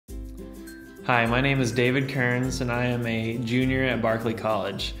Hi, my name is David Kearns and I am a junior at Barclay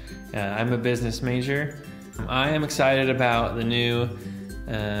College. I'm a business major. I am excited about the new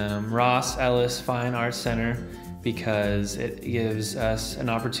Ross-Ellis Fine Arts Center because it gives us an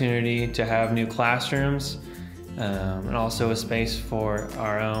opportunity to have new classrooms and also a space for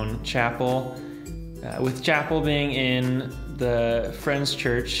our own chapel. With chapel being in the Friends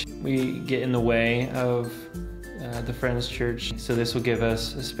Church, we get in the way of the Friends Church, so this will give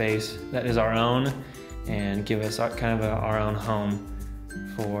us a space that is our own and give us our own home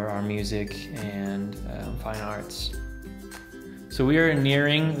for our music and fine arts. So we are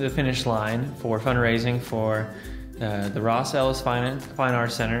nearing the finish line for fundraising for the Ross-Ellis Fine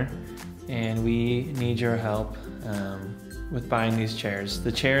Arts Center, and we need your help with buying these chairs.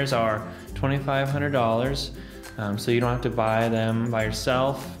 The chairs are $2,500, so you don't have to buy them by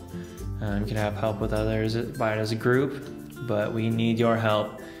yourself. You can have help with others, buy it as a group, but we need your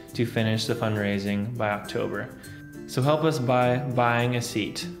help to finish the fundraising by October. So help us by buying a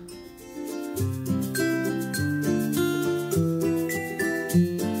seat.